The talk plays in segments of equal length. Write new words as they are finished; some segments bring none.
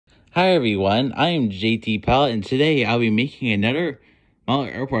Hi everyone, I am JT Pilot, and today I'll be making another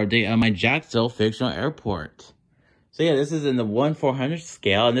model airport update on my Jacksonville Fictional Airport. So yeah, this is in the 1/400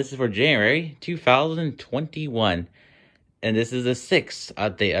 scale, and this is for January 2021. And this is the 6th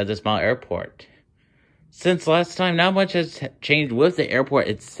update of this model airport. Since last time, not much has changed with the airport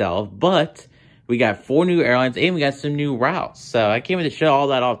itself, but we got 4 new airlines and we got some new routes. So I came to show all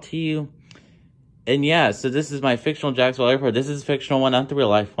that off to you. And yeah, so this is my fictional Jacksonville Airport. This is a fictional one, not the real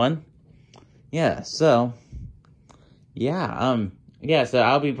life one. Yeah, so so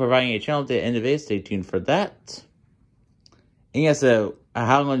I'll be providing a channel update in the video. Stay tuned for that. And yeah, so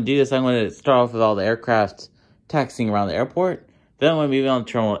how I'm going to do this, I'm going to start off with all the aircraft taxiing around the airport. Then I'm going to move on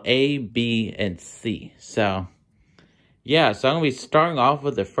to Terminal A, B, and C. So yeah, so I'm going to be starting off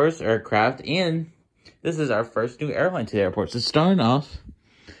with the first aircraft, and this is our first new airline to the airport. So starting off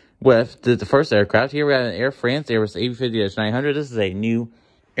with the first aircraft, here we have an Air France Airbus A350-900. This is a new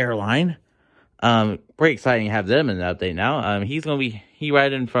airline. Pretty exciting to have them in the update now.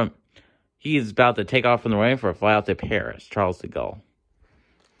 He's about to take off from the runway for a flight out to Paris, Charles de Gaulle.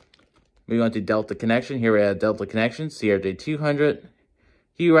 Moving on to Delta Connection. Here we have Delta Connection, CRJ200.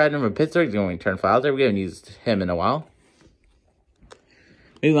 He riding from Pittsburgh. He's going to turn fly out there. We haven't used him in a while.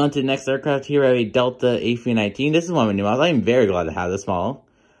 Moving on to the next aircraft. Here we have a Delta A319. This is one of my new models. I am very glad to have this model.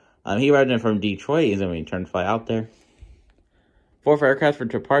 He riding from Detroit. He's going to turn fly out there. Fourth aircraft for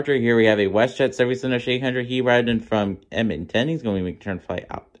departure. Here we have a WestJet 777-800. He riding from Edmonton. He's going to make a turn flight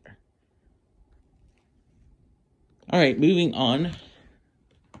out there. Alright, moving on.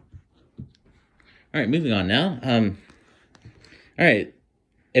 Alright, moving on now.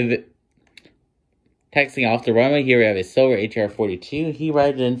 Taxiing off the runway, here we have a silver ATR-42. He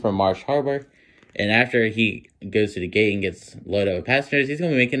riding in from Marsh Harbor. And after he goes to the gate and gets loaded up with passengers, he's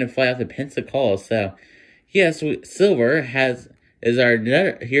going to be making a flight out to Pensacola. So, yes, Silver here's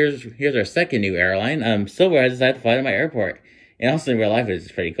our second new airline. Silver has decided to fly to my airport. And also in real life,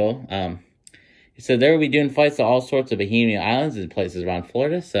 it's pretty cool. So they will be doing flights to all sorts of Bahamian islands and places around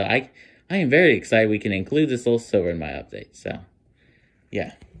Florida. So I am very excited we can include this little Silver in my update. So,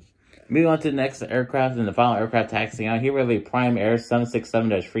 yeah. Moving on to the next aircraft and the final aircraft taxiing out. Here we have a Prime Air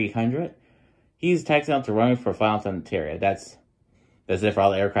 767-300. He's taxiing out to runway for a flight out to Ontario. That's it for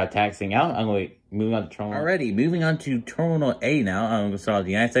all the aircraft taxiing out. I'm going to be moving on to Terminal. Alrighty, moving on to Terminal A now. I'm going to start with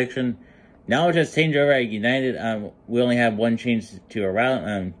the United section. Now we'll just change over at United. We only have one change to our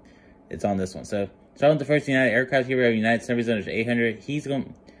route. It's on this one. So, starting with the first United aircraft, here we have United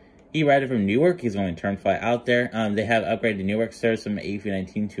 777-800. He riding from Newark. He's going to turn fly out there. They have upgraded the Newark service from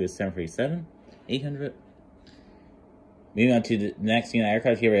A319 to a 737-800. Moving on to the next United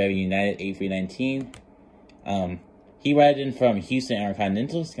aircraft, here we have United A319. He riding from Houston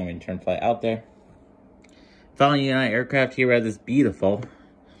Intercontinental. He's going to turn flight out there. Following United aircraft, here we have this beautiful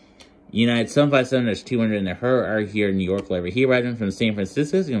United 757-200, and her are here in New York livery. He riding from San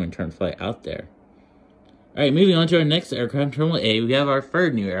Francisco. He's going to turn flight out there. Alright, moving on to our next aircraft, Terminal A. We have our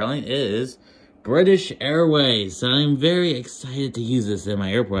third new airline. It is British Airways. So I'm very excited to use this in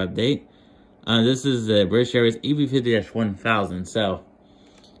my airport update. This is the British Airways AB50-1000. So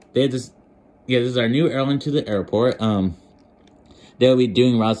they have this. Yeah, this is our new airline to the airport. They'll be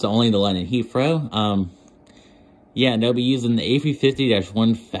doing routes to only the London Heathrow. Yeah, and they'll be using the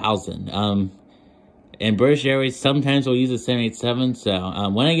A350-1000. And British Airways sometimes will use a 787. So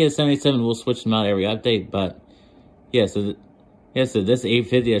when I get a 787, we'll switch them out every update. But yeah, so this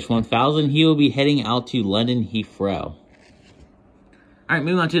A350-1000, he will be heading out to London Heathrow. Alright,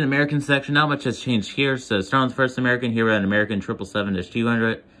 moving on to the American section. Not much has changed here. So starting with the first American, here we have an American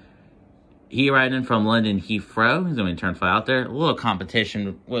 777-200. He riding from London Heathrow. He's going to turn fly out there. A little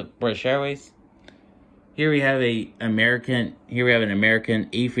competition with British Airways. Here we have an American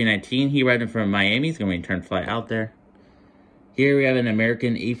A319. He riding from Miami. He's going to turn fly out there. Here we have an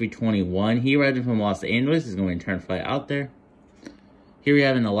American A321. He riding from Los Angeles. He's going to turn fly out there. Here we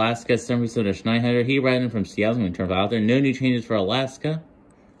have an Alaska 737-900. He riding from Seattle. He's going to turn fly out there. No new changes for Alaska.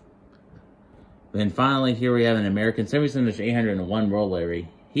 Then finally, here we have an American 737-800 in one world livery.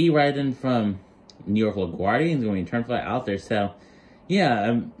 He riding from New York LaGuardia. He's going to turn flight out there. So,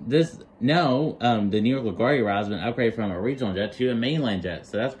 yeah, the New York LaGuardia route has been upgraded from a regional jet to a mainline jet.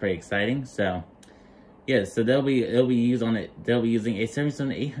 So that's pretty exciting. So, yeah, so they'll be using a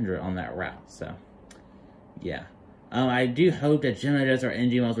 777-800 on that route. So, yeah, I do hope that Gemini or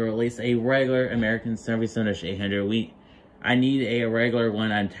NG will release a regular American 777-800. I need a regular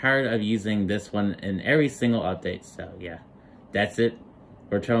one. I'm tired of using this one in every single update. So, yeah, that's it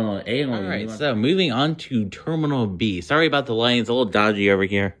for Terminal A. Alright, so moving on to Terminal B. Sorry about the lighting, it's a little dodgy over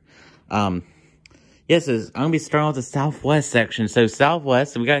here. Yeah, Yes, I'm going to be starting with the Southwest section. So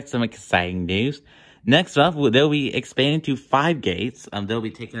Southwest, we got some exciting news. Next up, they'll be expanding to 5 gates. They'll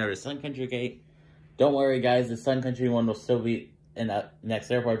be taking over Sun Country Gate. Don't worry, guys. The Sun Country one will still be in the next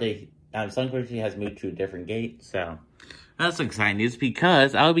airport. Sun Country has moved to a different gate. So that's exciting news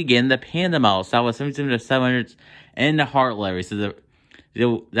because I'll be getting the Panda model, Southwest 700s, and the Heart livery. So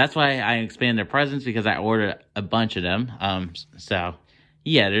that's why I expanded their presence, because I ordered a bunch of them. So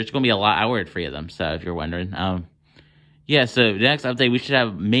yeah, there's going to be a lot. I ordered 3 of them. So if you're wondering, yeah, so the next update, we should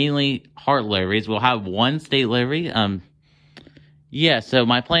have mainly Heart liveries. We'll have 1 state livery. Yeah, so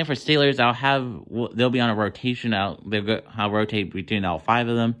my plan for state liveries, they'll be on a rotation out. I'll rotate between all 5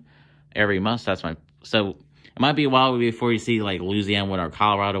 of them every month. So it might be a while before you see like Louisiana one or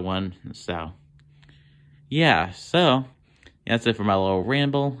Colorado one. So yeah, so that's it for my little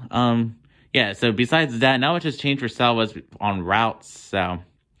ramble. Yeah, so besides that, now it just changed for Southwest on routes. So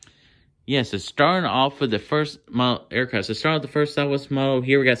yeah, so starting off with the first model aircraft. So starting with the first Southwest model,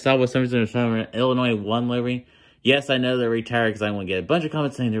 here we got Southwest 707 Illinois 1 livery. Yes, I know they're retired, because I want to get a bunch of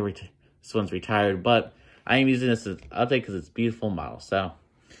comments saying this one's retired, but I am using this as an update because it's a beautiful model. So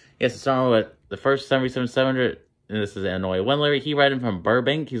yes, starting with the first 737-700, and this is Illinois 1 livery. He riding from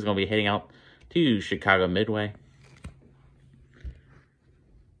Burbank. He's going to be heading out to Chicago Midway.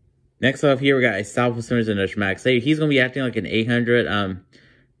 Next up here, we got a Southwest 700 Max 8. He's going to be acting like an 800.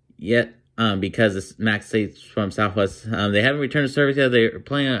 Because this Max 8 from Southwest, they haven't returned to service yet. They're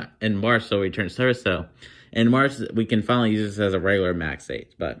planning in March, so return to service. So in March, we can finally use this as a regular Max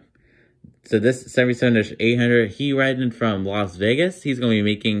 8. But so this 737-800, he riding from Las Vegas. He's going to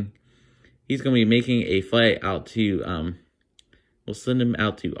be making a flight out to we'll send him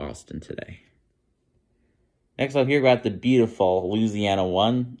out to Austin today. Next up here, we got the beautiful Louisiana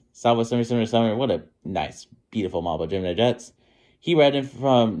 1 Southwest 777. What a nice, beautiful model by Gemini Jets. He riding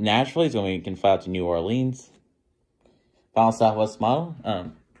from Nashville. He's going to fly out to New Orleans. Final Southwest model.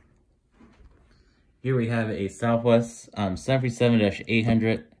 Here we have a Southwest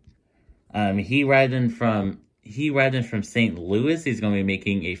 737-800. He riding from St. Louis. He's going to be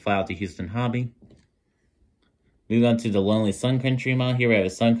making a flight out to Houston Hobby. Moving on to the Lonely Sun Country model. Here we have a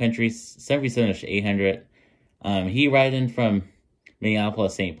Sun Country 737-800. He riding from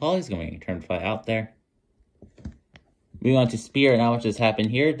Minneapolis, St. Paul. He's going to return flight out there. Moving on to Spirit. Now what just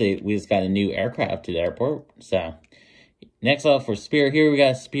happened here? We just got a new aircraft to the airport. So next up for Spirit, here we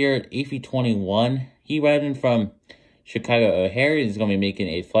got Spirit A321. He riding from Chicago O'Hare. He's going to be making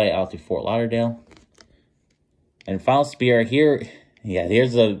a flight out to Fort Lauderdale. And final Spirit here. Yeah,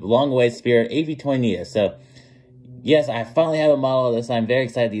 here's a long-awaited Spirit A320. So yes, I finally have a model of this. I'm very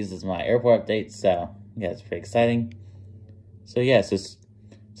excited to use this as my airport update. So yeah, it's pretty exciting. So yeah, so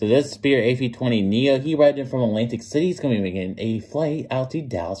this Spirit A320neo, he riding from Atlantic City. He's going to be making a flight out to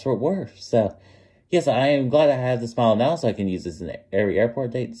Dallas-Fort Worth. So yes, I am glad I have this model now, so I can use this in every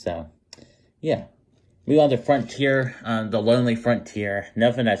airport date. So yeah, moving on to Frontier, the Lonely Frontier.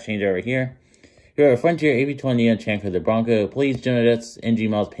 Nothing has changed over here. Here we have Frontier A320neo and Chanco the Bronco. Please, Gemini Jets, NG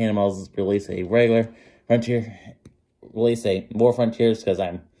models, Panda models, release a regular Frontier. Release more Frontiers, because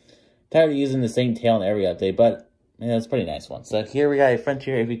I'm tired of using the same tail in every update, but yeah, it's a pretty nice one. So here we got a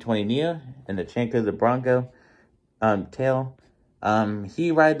Frontier A320neo and the Chanco the Bronco tail.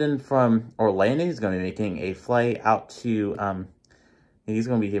 He riding from Orlando. He's going to be making a flight out to he's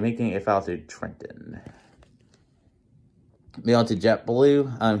going to be making a flight out to Trenton. Moving on to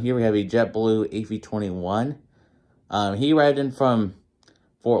JetBlue. Here we have a JetBlue A321. He riding from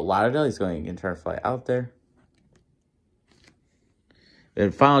Fort Lauderdale. He's going to turn flight out there.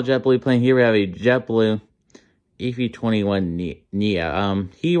 And final JetBlue plane, here we have a JetBlue A321neo.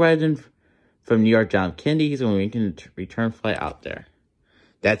 He riding from New York John Kennedy. He's going to make a return flight out there.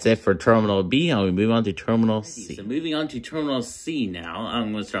 That's it for Terminal B. And we move on to Terminal C. So moving on to Terminal C now.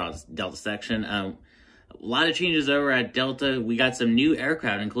 I'm going to start with Delta section. A lot of changes over at Delta. We got some new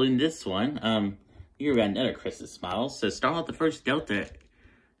aircraft, including this one. Here we got another Christmas model. So start with the first Delta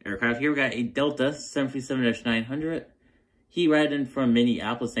aircraft. Here we got a Delta 737-900. He riding from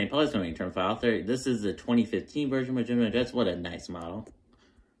Minneapolis, St. Paul. He's going to return flight out there. This is the 2015 version with Gemini Jets. What a nice model.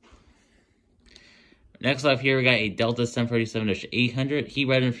 Next up here, we got a Delta 737-800. He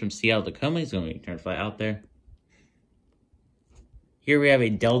riding from Seattle, Tacoma. He's going to return flight out there. Here we have a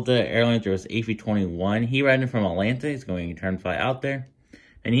Delta Airlines A321. He riding from Atlanta. He's going to return flight out there.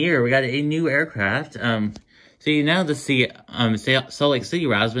 And here we got a new aircraft. So now the Salt Lake City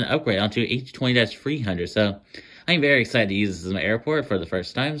route has been upgraded onto A320-300. So I'm very excited to use this as my airport for the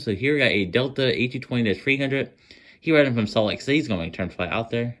first time. So here we got a Delta A320-300. He riding from Salt Lake City. He's going to return flight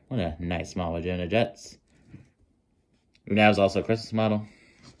out there. What a nice model of Gemini Jets. And that was also a Christmas model.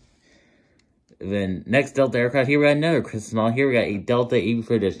 Then next Delta aircraft, here we got another crystal model. Here we got a Delta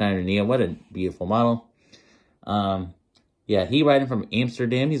AB4-900 Neo. What a beautiful model. Yeah, he riding from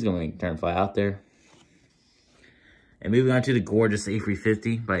Amsterdam. He's going to turn fly out there. And moving on to the gorgeous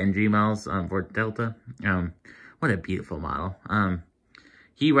A350 by NG Miles for Delta. What a beautiful model.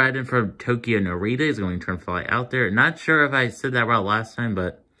 He riding from Tokyo Narita. He's going to turn fly out there. Not sure if I said that route last time,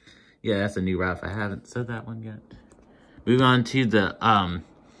 but yeah, that's a new route if I haven't said that one yet. Moving on to the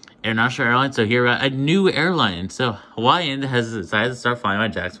International Airlines. So here we got a new airline. So Hawaiian has decided to start flying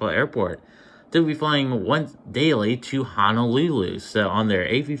at Jacksonville Airport. They'll be flying once daily to Honolulu. So on their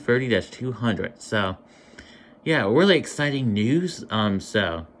A330-200. So yeah, really exciting news.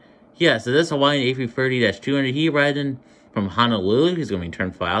 So this Hawaiian A330-200, he riding from Honolulu. He's going to be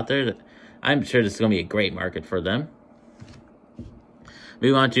turned fly out there. I'm sure this is going to be a great market for them.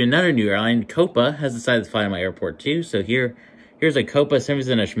 Moving on to another new airline. Copa has decided to fly to my airport too. So here's a Copa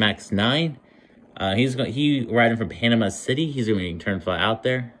 737 MAX 9. He riding from Panama City. He's going to be turned fly out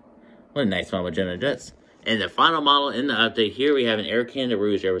there. What a nice model with Gemini jets. And the final model in the update here, we have an Air Canada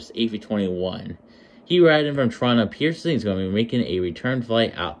Rouge Airbus A321. He riding from Toronto Pearson. He's going to be making a return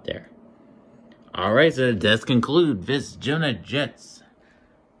flight out there. Alright, so that does conclude this Gemini Jets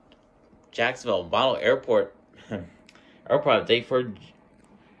Jacksonville Model Airport update for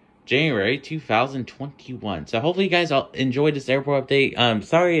January 2021. So hopefully you guys all enjoyed this airport update.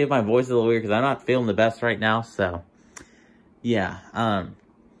 Sorry if my voice is a little weird because I'm not feeling the best right now. So yeah,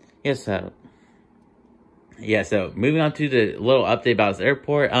 so moving on to the little update about this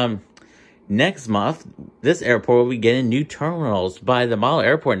airport. Next month, this airport will be getting new terminals by the Model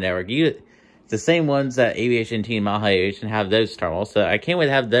Airport Network. The same ones that Aviation Team Mile High Aviation have those terminals. So I can't wait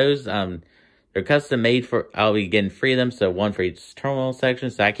to have those. They're custom made for, I'll be getting 3 of them. So 1 for each terminal section.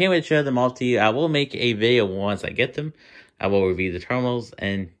 So I can't wait to show them all to you. I will make a video once I get them. I will review the terminals.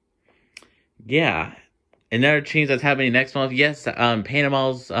 And yeah, another change that's happening next month. Yes,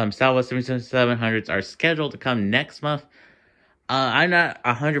 Panama's Southwest 777-700s are scheduled to come next month. I'm not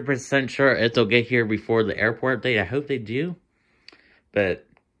 100% sure if they'll get here before the airport update. I hope they do. But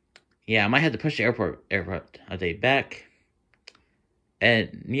yeah, I might have to push the airport update back.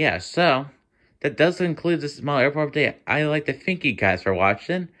 And yeah, so that does conclude this small airport update. I'd like to thank you guys for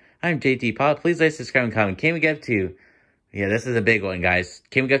watching. I'm JT Pop. Please like, subscribe, and comment. Can we get up to, yeah, this is a big one, guys.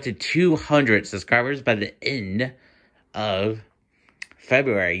 Can we get up to 200 subscribers by the end of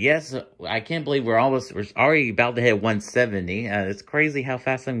February? Yes, I can't believe we're already about to hit 170. It's crazy how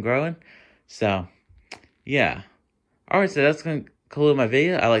fast I'm growing. So, yeah. Alright, so that's going to conclude my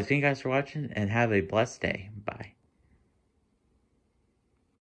video. I'd like to thank you guys for watching, and have a blessed day. Bye.